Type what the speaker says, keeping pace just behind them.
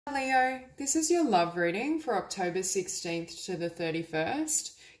Leo, this is your love reading for October 16th to the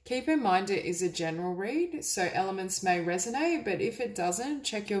 31st. Keep in mind it is a general read, so elements may resonate, but if it doesn't,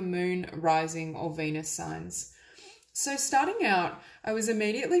 check your moon, rising, or Venus signs. So starting out, I was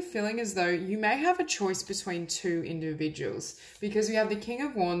immediately feeling as though you may have a choice between two individuals because we have the King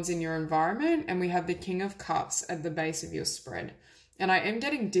of Wands in your environment and we have the King of Cups at the base of your spread. And I am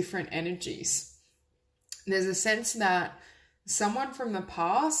getting different energies. There's a sense that someone from the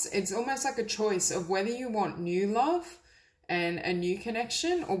past, it's almost like a choice of whether you want new love and a new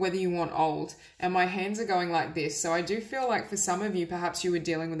connection or whether you want old. And my hands are going like this. So I do feel like for some of you, perhaps you were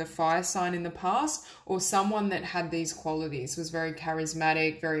dealing with a fire sign in the past or someone that had these qualities, was very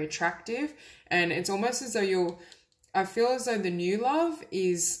charismatic, very attractive. And it's almost as though I feel as though the new love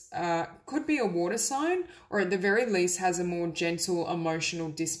is, could be a water sign or at the very least has a more gentle emotional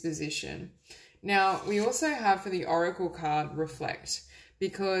disposition. Now, we also have for the Oracle card, Reflect,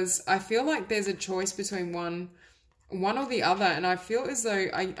 because I feel like there's a choice between one or the other, and I feel as though,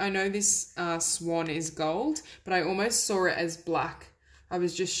 I know this swan is gold, but I almost saw it as black. I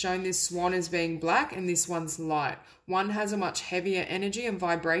was just shown this swan as being black, and this one's light. One has a much heavier energy and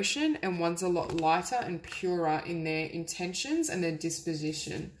vibration, and one's a lot lighter and purer in their intentions and their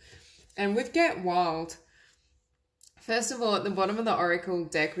disposition. And with Get Wild, first of all, at the bottom of the Oracle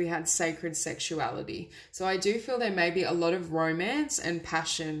deck, we had sacred sexuality. So I do feel there may be a lot of romance and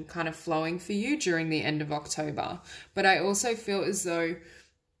passion kind of flowing for you during the end of October. But I also feel as though,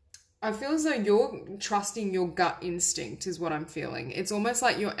 you're trusting your gut instinct is what I'm feeling. It's almost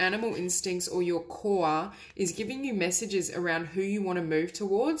like your animal instincts or your core is giving you messages around who you want to move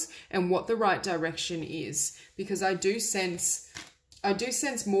towards and what the right direction is. Because I do sense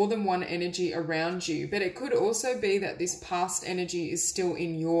more than one energy around you, but it could also be that this past energy is still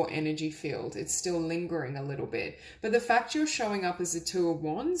in your energy field. It's still lingering a little bit. But the fact you're showing up as the Two of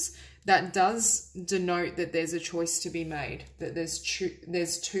Wands, that does denote that there's a choice to be made, that there's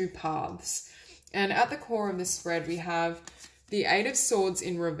two paths. And at the core of the spread, we have the Eight of Swords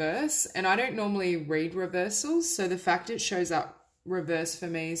in reverse, and I don't normally read reversals, so the fact it shows up reverse for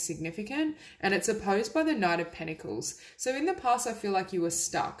me is significant, and it's opposed by the Knight of Pentacles. So in the past, I feel like you were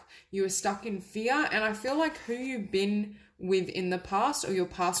stuck in fear, and I feel like who you've been with in the past or your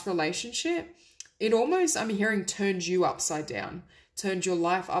past relationship, it almost, I'm hearing, turned you upside down, turned your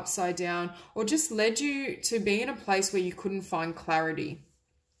life upside down, or just led you to be in a place where you couldn't find clarity.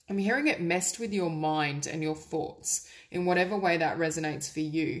 I'm hearing it messed with your mind and your thoughts in whatever way that resonates for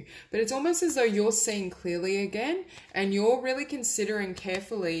you. But it's almost as though you're seeing clearly again and you're really considering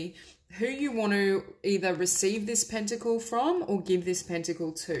carefully who you want to either receive this pentacle from or give this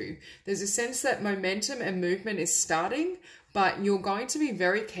pentacle to. There's a sense that momentum and movement is starting, but you're going to be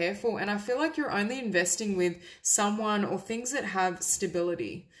very careful. And I feel like you're only investing with someone or things that have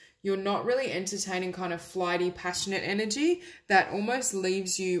stability. You're not really entertaining kind of flighty, passionate energy that almost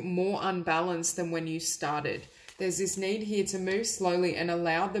leaves you more unbalanced than when you started. There's this need here to move slowly and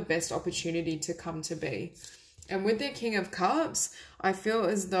allow the best opportunity to come to be. And with the King of Cups, I feel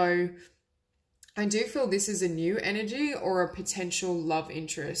as though, I do feel this is a new energy or a potential love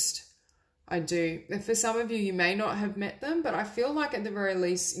interest. I do. For some of you, you may not have met them, but I feel like at the very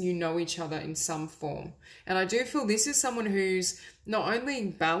least, you know each other in some form. And I do feel this is someone who's not only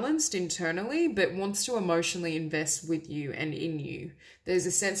balanced internally, but wants to emotionally invest with you and in you. There's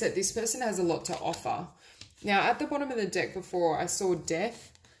a sense that this person has a lot to offer. Now, at the bottom of the deck before, I saw Death,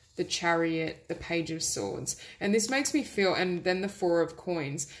 the Chariot, the Page of Swords. And this makes me feel, and then the Four of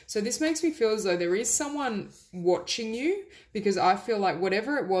Coins. So this makes me feel as though there is someone watching you, because I feel like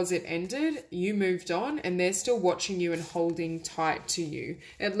whatever it was, it ended, you moved on, and they're still watching you and holding tight to you,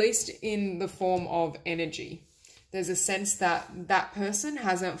 at least in the form of energy. There's a sense that that person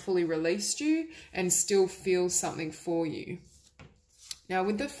hasn't fully released you and still feels something for you. Now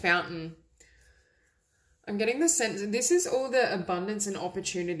with the Fountain, I'm getting the sense that this is all the abundance and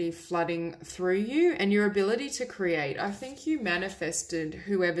opportunity flooding through you and your ability to create. I think you manifested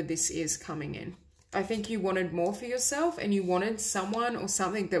whoever this is coming in. I think you wanted more for yourself and you wanted someone or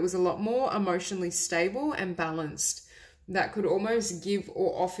something that was a lot more emotionally stable and balanced, that could almost give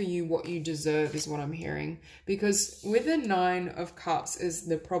or offer you what you deserve is what I'm hearing. Because with the Nine of Cups as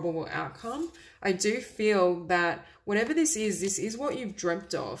the probable outcome, I do feel that whatever this is what you've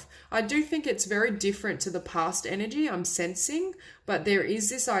dreamt of. I do think it's very different to the past energy I'm sensing, but there is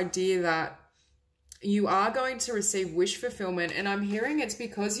this idea that you are going to receive wish fulfillment, and I'm hearing it's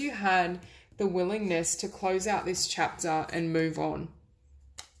because you had the willingness to close out this chapter and move on.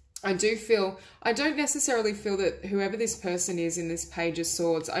 I don't necessarily feel that whoever this person is in this Page of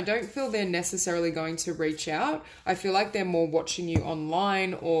Swords, I don't feel they're necessarily going to reach out. I feel like they're more watching you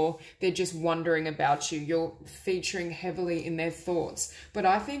online, or they're just wondering about you. You're featuring heavily in their thoughts. But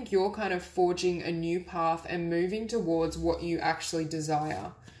I think you're kind of forging a new path and moving towards what you actually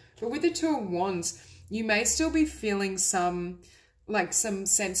desire. But with the Two of Wands, you may still be feeling some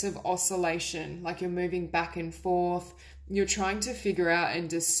sense of oscillation, like you're moving back and forth. You're trying to figure out and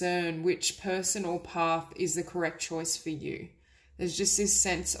discern which person or path is the correct choice for you. There's just this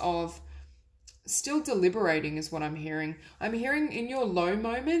sense of still deliberating is what I'm hearing. I'm hearing in your low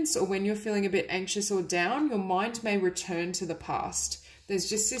moments, or when you're feeling a bit anxious or down, your mind may return to the past. There's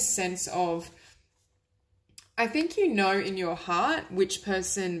just this sense of, I think you know in your heart which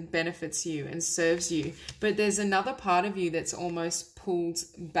person benefits you and serves you, but there's another part of you that's almost pulled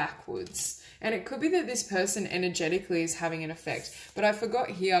backwards. And it could be that this person energetically is having an effect. But I forgot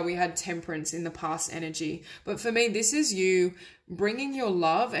here we had Temperance in the past energy. But for me, this is you bringing your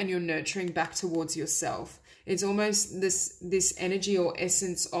love and your nurturing back towards yourself. It's almost this energy or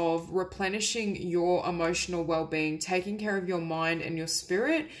essence of replenishing your emotional well-being, taking care of your mind and your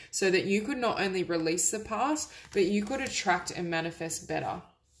spirit, so that you could not only release the past, but you could attract and manifest better.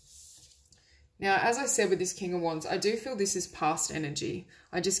 Now, as I said with this King of Wands, I do feel this is past energy.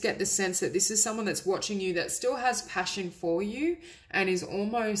 I just get the sense that this is someone that's watching you, that still has passion for you, and is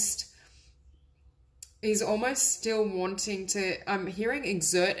almost still wanting to, I'm hearing,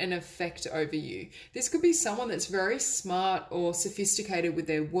 exert an effect over you. This could be someone that's very smart or sophisticated with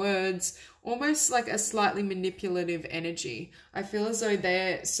their words, almost like a slightly manipulative energy. I feel as though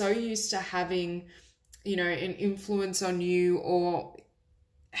they're so used to having, an influence on you, or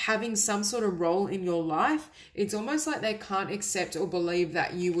having some sort of role in your life. It's almost like they can't accept or believe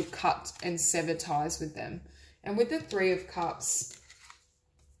that you would cut and sever ties with them. And with the Three of Cups,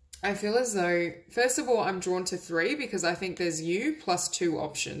 I feel as though, first of all, I'm drawn to 3 because I think there's you plus 2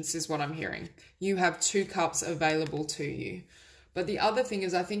 options is what I'm hearing. You have 2 cups available to you. But the other thing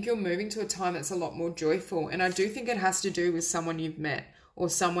is, I think you're moving to a time that's a lot more joyful. And I do think it has to do with someone you've met, or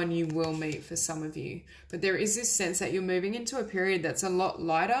someone you will meet for some of you. But there is this sense that you're moving into a period that's a lot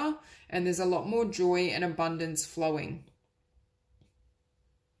lighter, and there's a lot more joy and abundance flowing.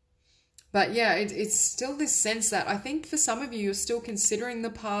 But yeah, it's still this sense that I think for some of you, you're still considering the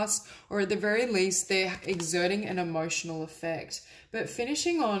past, or at the very least, they're exerting an emotional effect. But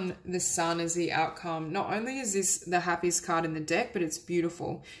finishing on the Sun as the outcome, not only is this the happiest card in the deck, but it's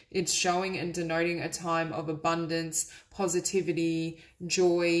beautiful. It's showing and denoting a time of abundance, positivity,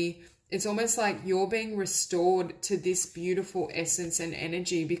 joy. It's almost like you're being restored to this beautiful essence and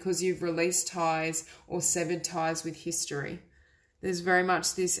energy because you've released ties or severed ties with history. There's very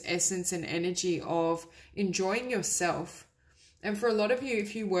much this essence and energy of enjoying yourself. And for a lot of you,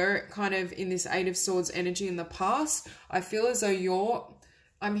 if you were kind of in this Eight of Swords energy in the past, I feel as though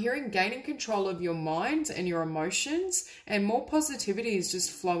I'm hearing gaining control of your mind and your emotions, and more positivity is just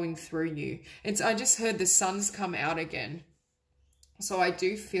flowing through you. I just heard the sun's come out again. So I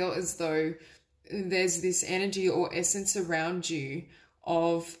do feel as though there's this energy or essence around you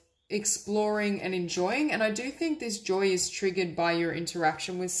of exploring and enjoying. And I do think this joy is triggered by your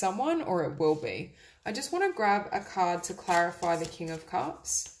interaction with someone, or it will be. I just want to grab a card to clarify the King of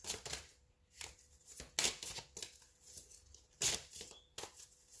Cups.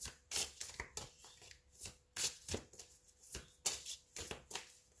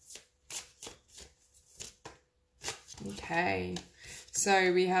 Okay,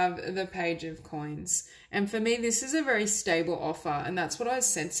 so we have the Page of Coins. And for me, this is a very stable offer, and that's what I was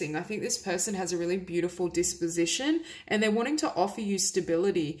sensing. I think this person has a really beautiful disposition, and they're wanting to offer you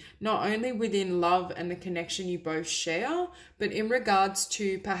stability, not only within love and the connection you both share, but in regards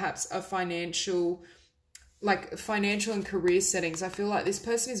to perhaps a financial and career settings. I feel like this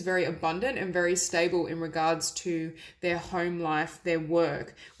person is very abundant and very stable in regards to their home life, their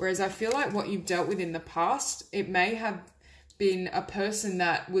work. Whereas I feel like what you've dealt with in the past, it may have been a person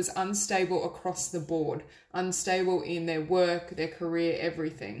that was unstable across the board, unstable in their work, their career,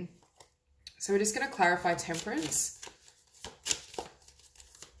 everything. So we're just going to clarify Temperance.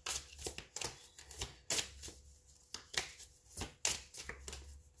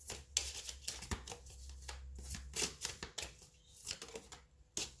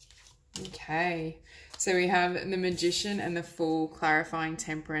 Okay, So we have the Magician and the Fool clarifying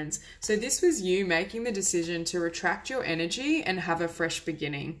Temperance. So this was you making the decision to retract your energy and have a fresh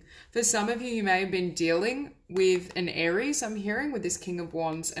beginning. For some of you, you may have been dealing with an Aries, I'm hearing, with this King of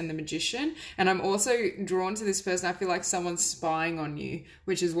Wands and the Magician. And I'm also drawn to this person. I feel like someone's spying on you,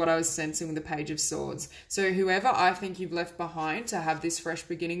 which is what I was sensing with the Page of Swords. So whoever I think you've left behind to have this fresh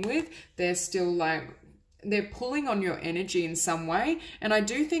beginning with, they're still like, they're pulling on your energy in some way. And I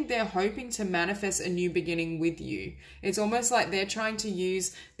do think they're hoping to manifest a new beginning with you. It's almost like they're trying to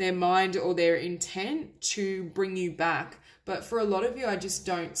use their mind or their intent to bring you back. But for a lot of you, I just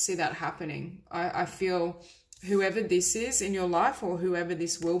don't see that happening. I feel whoever this is in your life or whoever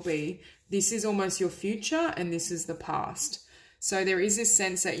this will be, this is almost your future and this is the past. So there is this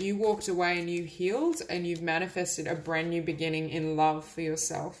sense that you walked away and you healed and you've manifested a brand new beginning in love for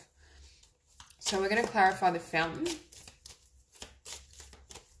yourself. So we're going to clarify the Fountain.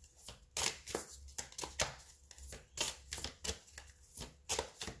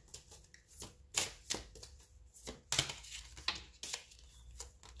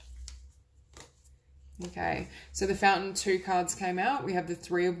 Okay, so the Fountain, 2 cards came out. We have the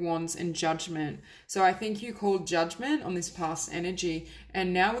 3 of Wands and Judgment. So I think you called Judgment on this past energy.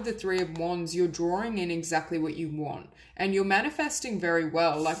 And now with the 3 of Wands, you're drawing in exactly what you want. And you're manifesting very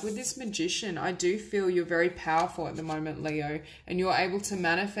well. Like with this Magician, I do feel you're very powerful at the moment, Leo. And you're able to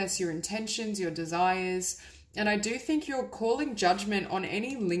manifest your intentions, your desires. And I do think you're calling judgment on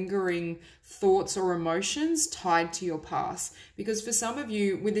any lingering thoughts or emotions tied to your past. Because for some of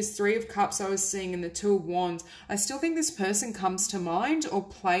you, with this 3 of Cups I was seeing and the 2 of Wands, I still think this person comes to mind or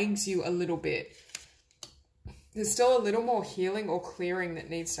plagues you a little bit. There's still a little more healing or clearing that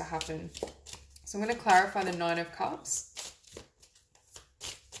needs to happen. So I'm going to clarify the 9 of Cups.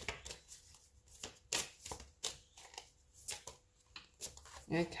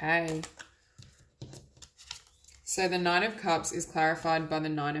 Okay. So the 9 of Cups is clarified by the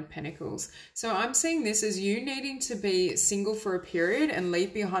 9 of Pentacles. So I'm seeing this as you needing to be single for a period and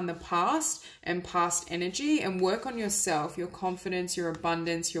leave behind the past and past energy and work on yourself, your confidence, your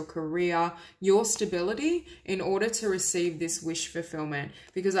abundance, your career, your stability in order to receive this wish fulfillment.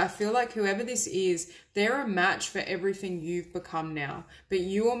 Because I feel like whoever this is, they're a match for everything you've become now. But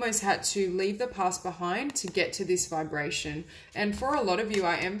you almost had to leave the past behind to get to this vibration. And for a lot of you,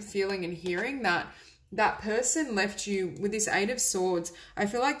 I am feeling and hearing that person left you with this 8 of Swords. I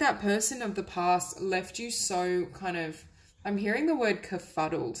feel like that person of the past left you so kind of, I'm hearing the word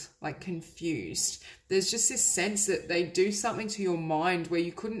kerfuddled, like confused. There's just this sense that they do something to your mind where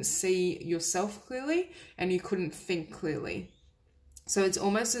you couldn't see yourself clearly and you couldn't think clearly. So it's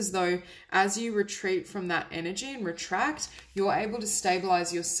almost as though as you retreat from that energy and retract, you're able to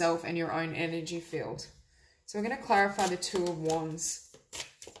stabilize yourself and your own energy field. So we're going to clarify the 2 of Wands.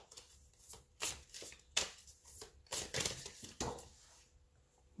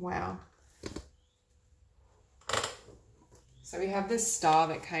 Wow. So we have this Star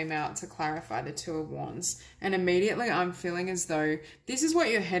that came out to clarify the 2 of Wands. And immediately I'm feeling as though this is what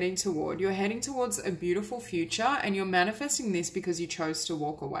you're heading toward. You're heading towards a beautiful future and you're manifesting this because you chose to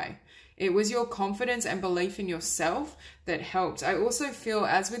walk away. It was your confidence and belief in yourself that helped. I also feel,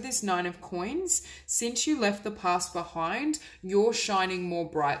 as with this 9 of Coins, since you left the past behind, you're shining more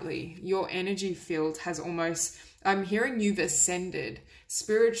brightly. Your energy field has almost, I'm hearing you've ascended.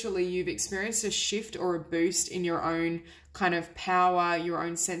 Spiritually, you've experienced a shift or a boost in your own kind of power, your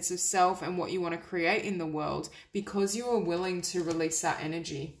own sense of self and what you want to create in the world because you are willing to release that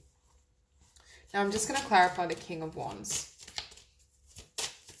energy. Now, I'm just going to clarify the King of Wands.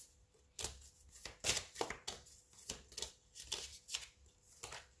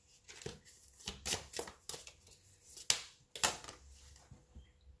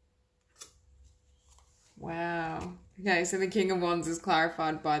 Wow. Okay, so the King of Wands is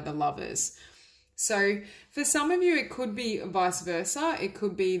clarified by the Lovers. So for some of you, it could be vice versa. It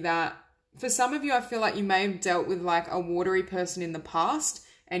could be that for some of you, I feel like you may have dealt with like a watery person in the past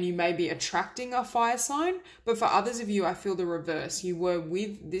and you may be attracting a fire sign. But for others of you, I feel the reverse. You were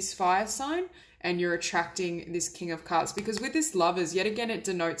with this fire sign and you're attracting this King of Cups, because with this Lovers, yet again, it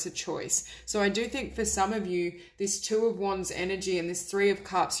denotes a choice. So I do think for some of you, this 2 of Wands energy and this 3 of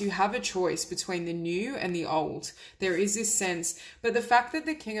Cups, you have a choice between the new and the old. There is this sense, but the fact that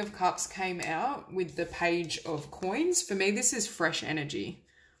the King of Cups came out with the Page of Coins, for me, this is fresh energy.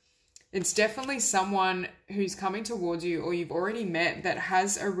 It's definitely someone who's coming towards you or you've already met that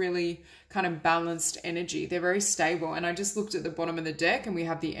has a really kind of balanced energy. They're very stable. And I just looked at the bottom of the deck and we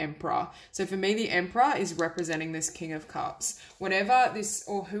have the Emperor. So for me, the Emperor is representing this King of Cups. Whatever this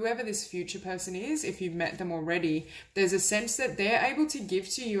or whoever this future person is, if you've met them already, there's a sense that they're able to give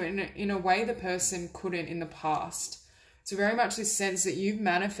to you in a way the person couldn't in the past. So very much this sense that you've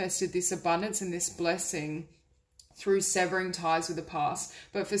manifested this abundance and this blessing through severing ties with the past.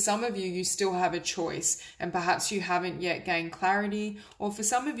 But for some of you, you still have a choice and perhaps you haven't yet gained clarity, or for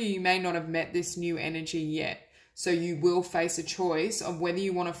some of you, you may not have met this new energy yet. So you will face a choice of whether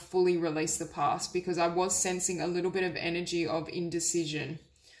you want to fully release the past, because I was sensing a little bit of energy of indecision.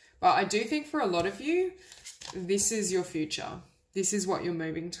 But I do think for a lot of you, this is your future. This is what you're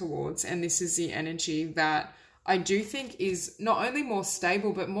moving towards. And this is the energy that I do think is not only more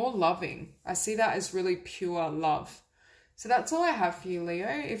stable, but more loving. I see that as really pure love. So that's all I have for you, Leo.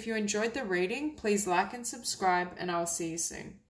 If you enjoyed the reading, please like and subscribe, and I'll see you soon.